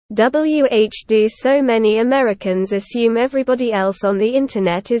Do so many Americans assume everybody else on the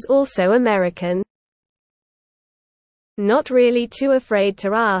internet is also American? Not really too afraid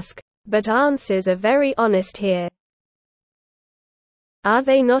to ask, but answers are very honest here. Are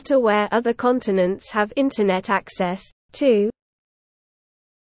they not aware other continents have internet access, too?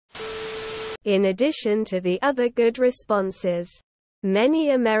 In addition to the other good responses,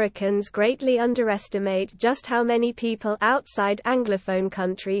 many Americans greatly underestimate just how many people outside Anglophone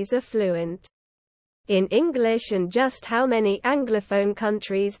countries are fluent in English and just how many Anglophone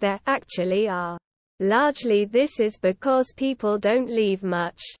countries there actually are. Largely this is because people don't leave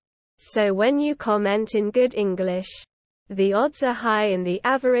much. So when you comment in good English, the odds are high and the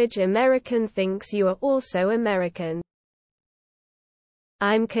average American thinks you are also American.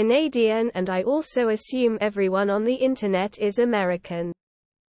 I'm Canadian and I also assume everyone on the internet is American.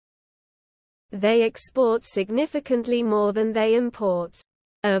 They export significantly more than they import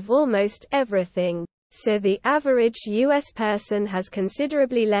of almost everything. So the average US person has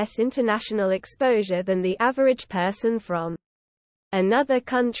considerably less international exposure than the average person from another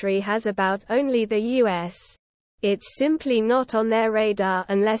country has about only the US. It's simply not on their radar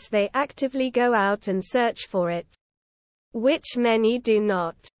unless they actively go out and search for it, which many do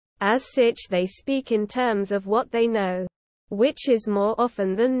not. As such, they speak in terms of what they know, which is more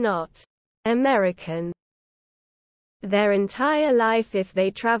often than not American. Their entire life, if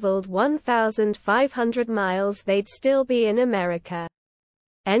they traveled 1,500 miles, they'd still be in America.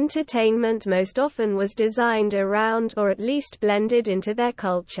 Entertainment most often was designed around or at least blended into their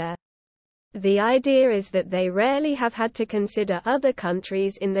culture. The idea is that they rarely have had to consider other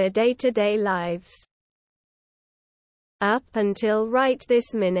countries in their day-to-day lives. Up until right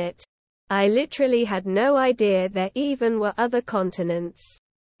this minute, I literally had no idea there even were other continents,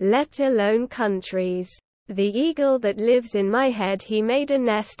 let alone countries. The eagle that lives in my head, he made a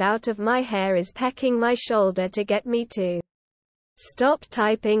nest out of my hair, is pecking my shoulder to get me to stop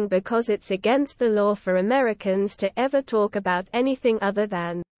typing because it's against the law for Americans to ever talk about anything other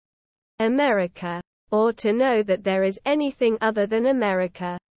than America, or to know that there is anything other than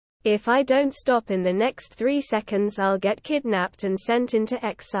America. If I don't stop in the next 3 seconds, I'll get kidnapped and sent into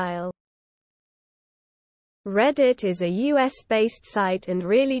exile. Reddit is a US-based site and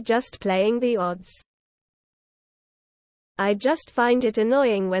really just playing the odds. I just find it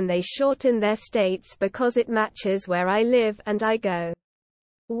annoying when they shorten their states because it matches where I live and I go,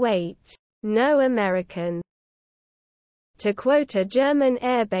 wait, no, American. To quote a German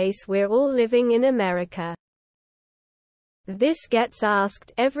airbase, we're all living in America. This gets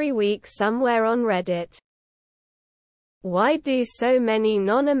asked every week somewhere on Reddit. Why do so many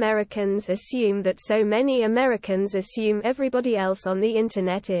non-Americans assume that so many Americans assume everybody else on the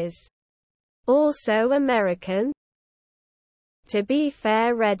internet is also American? To be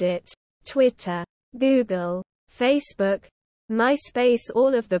fair, Reddit, Twitter, Google, Facebook, MySpace,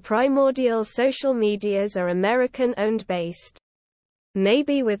 all of the primordial social medias are American-owned based.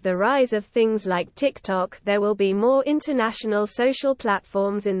 Maybe with the rise of things like TikTok, there will be more international social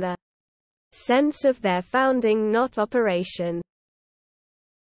platforms in the sense of their founding, not operation.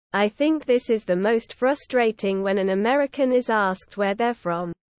 I think this is the most frustrating when an American is asked where they're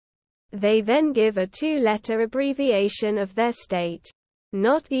from. They then give a 2-letter abbreviation of their state.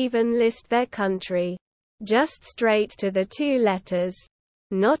 Not even list their country. Just straight to the 2 letters.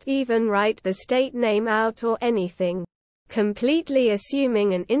 Not even write the state name out or anything. Completely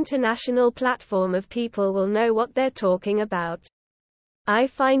assuming an international platform of people will know what they're talking about. I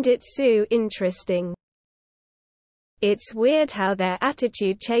find it so interesting. It's weird how their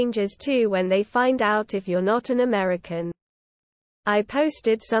attitude changes too when they find out if you're not an American. I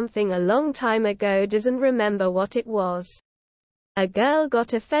posted something a long time ago, doesn't remember what it was. A girl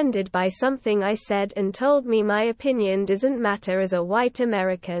got offended by something I said and told me my opinion doesn't matter as a white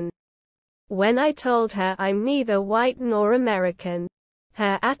American. When I told her I'm neither white nor American,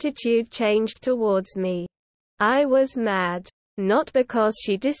 her attitude changed towards me. I was mad. Not because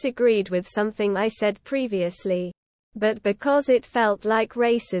she disagreed with something I said previously, but because it felt like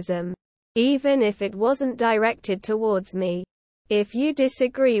racism. Even if it wasn't directed towards me. If you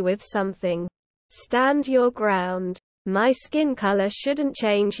disagree with something, stand your ground. My skin color shouldn't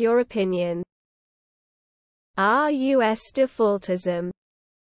change your opinion. Our US defaultism.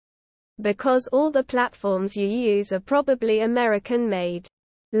 Because all the platforms you use are probably American-made.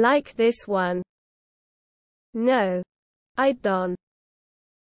 Like this one. No. I don't.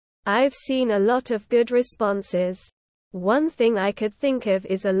 I've seen a lot of good responses. One thing I could think of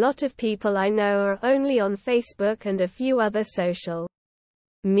is a lot of people I know are only on Facebook and a few other social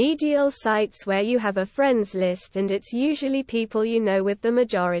Medial sites where you have a friends list and it's usually people you know, with the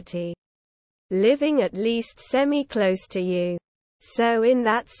majority living at least semi-close to you. So in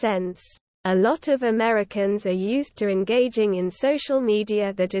that sense, a lot of Americans are used to engaging in social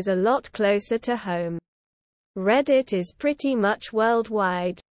media that is a lot closer to home. Reddit is pretty much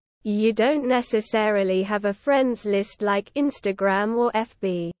worldwide. You don't necessarily have a friends list like Instagram or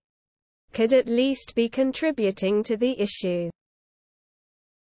FB. Could at least be contributing to the issue.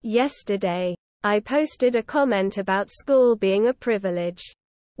 Yesterday, I posted a comment about school being a privilege.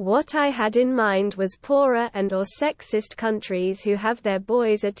 What I had in mind was poorer and/or sexist countries who have their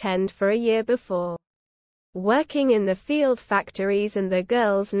boys attend for a year before working in the field factories and the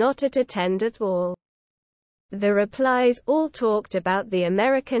girls not attend at all. The replies all talked about the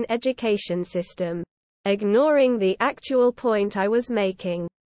American education system, ignoring the actual point I was making.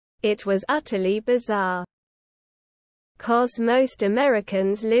 It was utterly bizarre. 'Cause most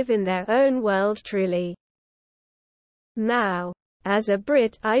Americans live in their own world truly. Now, as a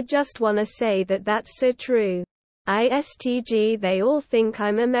Brit, I just wanna say that that's so true. ISTG, they all think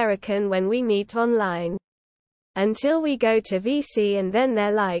I'm American when we meet online. Until we go to VC and then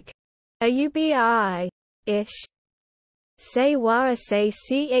they're like, are you BRI-ish? Say wara, say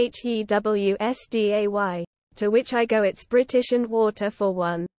CHEWSDAY. To which I go, it's British and water for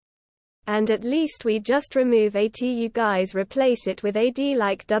one. And at least we just remove AT, you guys replace it with AD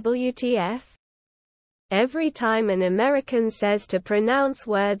like WTF? Every time an American says to pronounce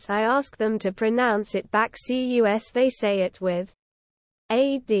words, I ask them to pronounce it back. CUS, they say it with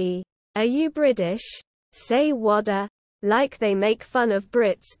AD. Are you British? Say WADA. Like they make fun of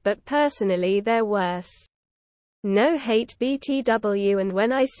Brits, but personally they're worse. No hate BTW, and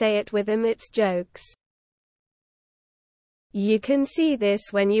when I say it with them it's jokes. You can see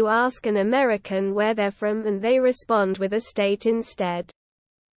this when you ask an American where they're from and they respond with a state instead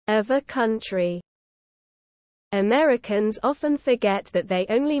of a country. Americans often forget that they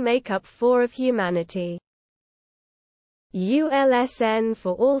only make up 4 of humanity. ULSN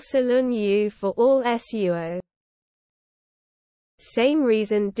for all, Salun U for all, SUO. Same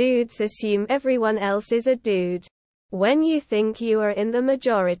reason dudes assume everyone else is a dude. When you think you are in the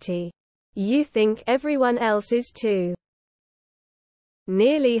majority, you think everyone else is too.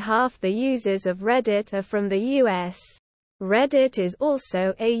 Nearly half the users of Reddit are from the US. Reddit is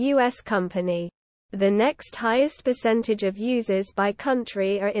also a US company. The next highest percentage of users by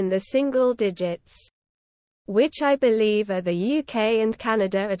country are in the single digits, which I believe are the UK and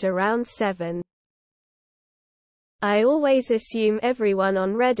Canada at around 7. I always assume everyone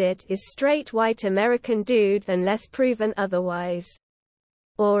on Reddit is straight white American dude unless proven otherwise.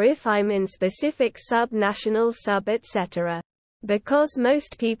 Or if I'm in specific sub-national etc. Because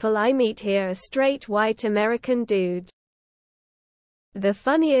most people I meet here are straight white American dude. The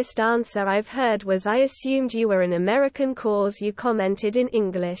funniest answer I've heard was, I assumed you were an American cause you commented in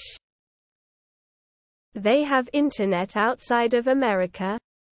English. They have internet outside of America?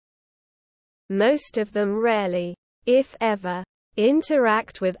 Most of them rarely, if ever,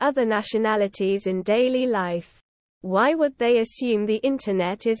 interact with other nationalities in daily life. Why would they assume the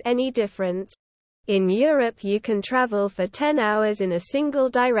internet is any different? In Europe you can travel for 10 hours in a single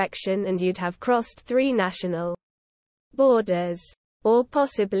direction and you'd have crossed 3 national borders. Or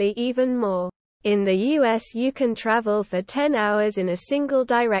possibly even more. In the US you can travel for 10 hours in a single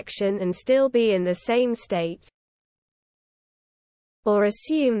direction and still be in the same state. Or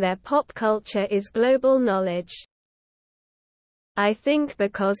assume their pop culture is global knowledge. I think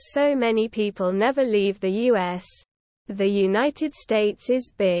because so many people never leave the US. The United States is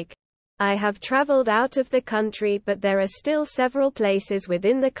big. I have traveled out of the country, but there are still several places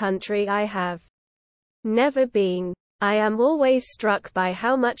within the country I have never been. I am always struck by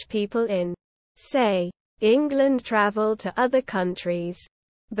how much people in, say, England travel to other countries.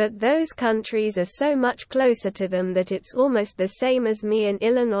 But those countries are so much closer to them that it's almost the same as me in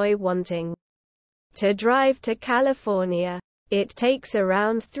Illinois wanting to drive to California. It takes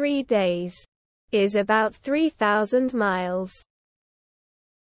around 3 days. Is about 3,000 miles.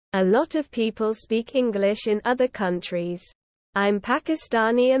 A lot of people speak English in other countries. I'm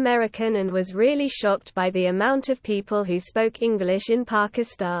Pakistani American and was really shocked by the amount of people who spoke English in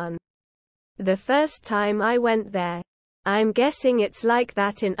Pakistan the first time I went there. I'm guessing it's like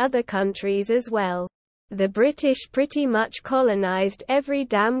that in other countries as well. The British pretty much colonized every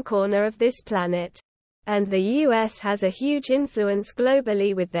damn corner of this planet. And the US has a huge influence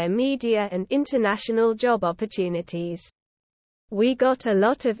globally with their media and international job opportunities. We got a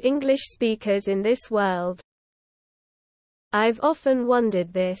lot of English speakers in this world. I've often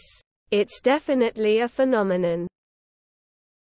wondered this. It's definitely a phenomenon.